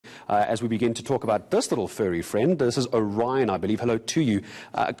as we begin to talk about this little furry friend. This is Orion, I believe. Hello to you.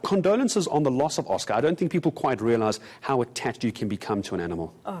 Condolences on the loss of Oscar. I don't think people quite realize how attached you can become to an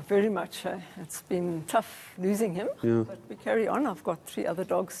animal. Oh, very much. It's been tough losing him, but we carry on. I've got 3 other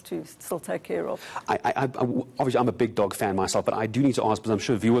dogs to still take care of. Obviously, I'm a big dog fan myself, but I do need to ask, because I'm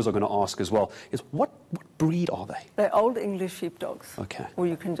sure viewers are going to ask as well, is what breed are they? They're old English sheepdogs. Okay. Or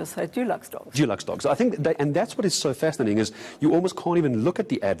you can just say Dulux dogs. Dulux dogs. I think, and that's what is so fascinating, is you almost can't even look at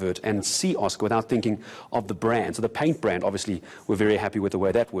the advert and see Oscar without thinking of the brand. So the paint brand, obviously, we're very happy with the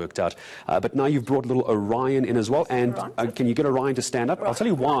way that worked out. But now you've brought little Orion in as well. And can you get Orion to stand up? Right. I'll tell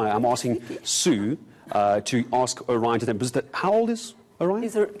you why I'm asking Sue to ask Orion to stand up. How old is Orion?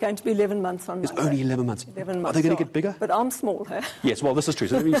 He's going to be 11 months on Monday. It's only 11 months. 11 months. Are they going to get bigger? But I'm small, huh? Yes, well, this is true.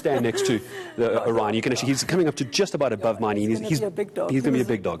 So let me stand next to Orion. You can actually, he's coming up to just about above mine. He's going to be a big dog. He's going to be a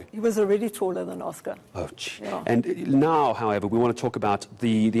big dog. He was already taller than Oscar. Oh, yeah. And now, however, we want to talk about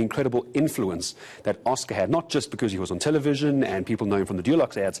the incredible influence that Oscar had, not just because he was on television and people know him from the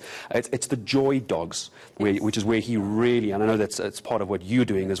Dulux ads. It's the Joy Dogs, which is where he really, and I know it's part of what you're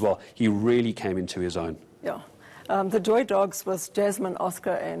doing as well, he really came into his own. Yeah. The Joy Dogs was Jasmine,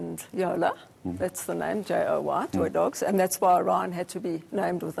 Oscar, and Yola. That's the name, J-O-Y, Joy Dogs. And that's why Orion had to be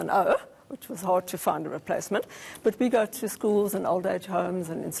named with an O, which was hard to find a replacement. But we go to schools and old age homes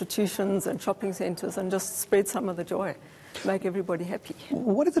and institutions and shopping centres and just spread some of the joy, make everybody happy.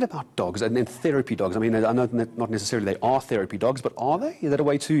 What is it about dogs and then therapy dogs? I mean, I know that not necessarily they are therapy dogs, but are they? Is that a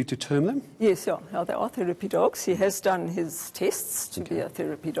way to term them? Yes, yeah, they are therapy dogs. He has done his tests to be a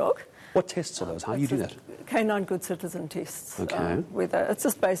therapy dog. What tests are those? How do you do that? Canine good citizen tests. Okay. It's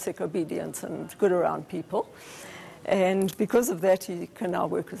just basic obedience and good around people. And because of that, he can now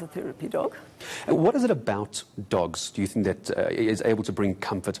work as a therapy dog. What is it about dogs, do you think, that is able to bring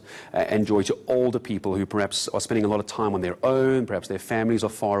comfort and joy to older people who perhaps are spending a lot of time on their own, perhaps their families are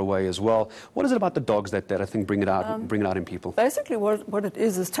far away as well? What is it about the dogs that I think bring it out in people? Basically what it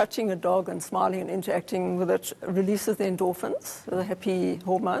is touching a dog and smiling and interacting with it releases the endorphins, the happy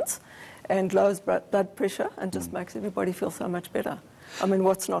hormones, and lowers blood pressure and just makes everybody feel so much better. I mean,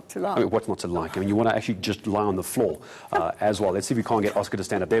 what's not to like? What's not to like? I mean, you want to actually just lie on the floor as well. Let's see if we can't get Oscar to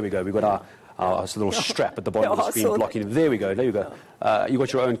stand up. There we go. We've got our little strap at the bottom of the screen blocking him. There we go. There you go. You've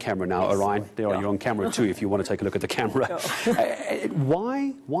got your own camera now, Orion. There you're on camera too if you want to take a look at the camera.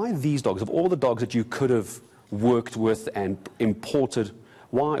 Why these dogs? Of all the dogs that you could have worked with and imported,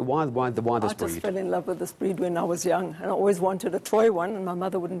 why this breed? I just fell in love with this breed when I was young, and I always wanted a toy one, and my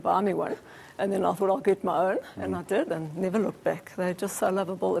mother wouldn't buy me one. And then I thought I'll get my own, and I did, and never looked back. They're just so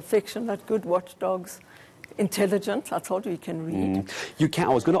lovable, affectionate, good watchdogs, intelligent. I told you can read. You can.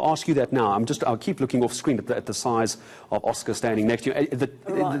 I was going to ask you that now. I'll keep looking off screen at the size of Oscar standing next to you.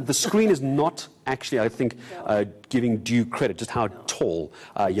 The screen is not actually, I think, giving due credit just how tall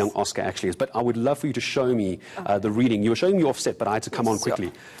young Oscar actually is. But I would love for you to show me the reading. You were showing me offset, but I had to come on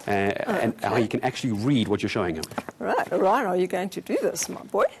quickly and how you can actually read what you're showing him. Right, Orion, are you going to do this, my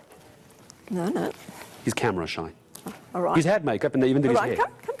boy? No. He's camera shy. All right. He's had makeup and they even did his hair.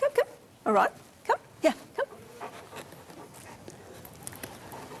 Come. All right, come. Yeah, come.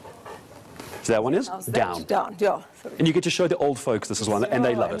 So that one is down. Down, yeah. Sorry. And you get to show the old folks this as well, and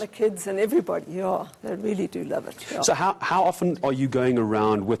they love it. And the kids and everybody, they really do love it. Yeah. So how often are you going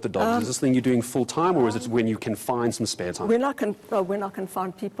around with the dogs? Is this thing you're doing full time, or is it when you can find some spare time? When I can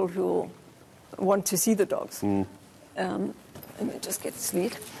find people who want to see the dogs. Let me just get this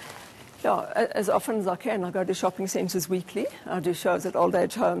lead. Yeah, as often as I can. I go to shopping centres weekly. I do shows at old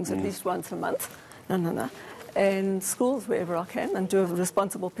age homes at least once a month. No. And schools wherever I can, and do a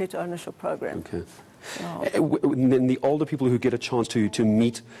responsible pet ownership program. Okay. And then the older people who get a chance to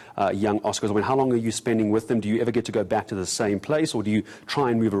meet young Oscars, I mean, how long are you spending with them? Do you ever get to go back to the same place, or do you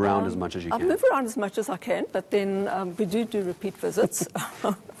try and move around as much as you can? I move around as much as I can, but then we do repeat visits.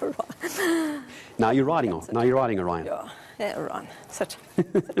 Now you're riding Orion. Yeah, Orion. Sit,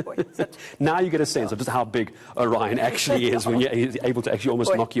 boy, sit. Now you get a sense of just how big Orion actually is when he's able to actually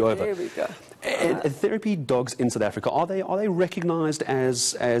almost knock you over. There we go. Therapy dogs in South Africa, are they recognised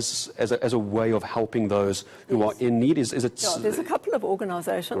as a way of helping those who are in need? Is it? Yeah, there's a couple of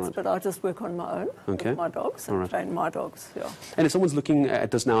organisations, but I just work on my own with my dogs and train my dogs. Yeah. And if someone's looking at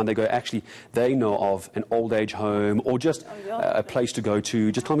this now and they go, actually, they know of an old age home or just a place to go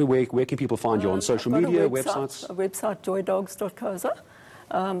to, just tell me where can people find you on social media, websites? A website, joydogs.co.za.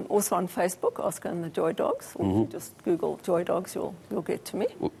 Also on Facebook, Oscar and the Joy Dogs. Or if you just Google Joy Dogs, you'll get to me.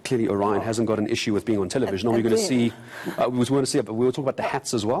 Well, clearly Orion hasn't got an issue with being on television. Are we going to see? We were talking about the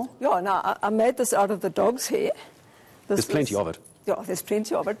hats as well. Yeah, no, I made this out of the dog's hair. There's plenty of it. Yeah, there's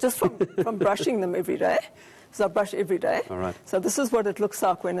plenty of it, just from brushing them every day. So I brush every day. All right. So this is what it looks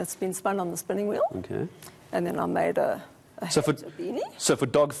like when it's been spun on the spinning wheel. Okay. And then I made a beanie. So for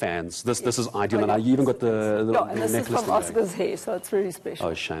dog fans, this is ideal. Oh, And yeah. you even got the Yeah, and this is necklace from today. Oscar's hair, so it's really special.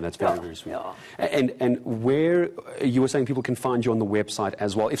 Oh, Shane, that's very, Yeah, very sweet. yeah. And where you were saying people can find you on the website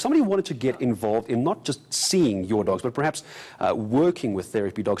as well. If somebody wanted to get involved in not just seeing your dogs, but perhaps working with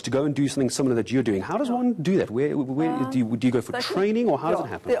therapy dogs to go and do something similar that you're doing, how does one do that? Where do you go for training, or how does it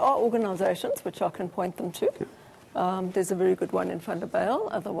happen? There are organisations which I can point them to. There's a very good one in Vanderbijl.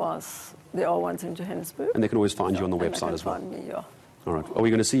 Otherwise, there are ones in Johannesburg. And they can always find you on the website as well. Find me, yeah. All right. Are we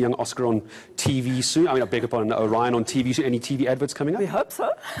going to see young Oscar on TV soon? I mean, I beg your pardon, Orion on TV soon. Any TV adverts coming up? We hope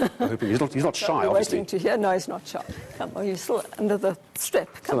so. I'm hoping he's not shy, We're obviously. waiting to hear. No, he's not shy. Come on, you're still under the strap.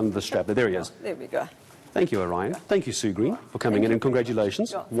 Come. Still under the strap. There he is. There we go. Thank you, Orion. Thank you, Sue Green, for coming in, and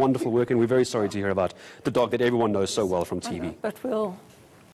congratulations. Yeah. Wonderful work, and we're very sorry to hear about the dog that everyone knows so well from TV. But we'll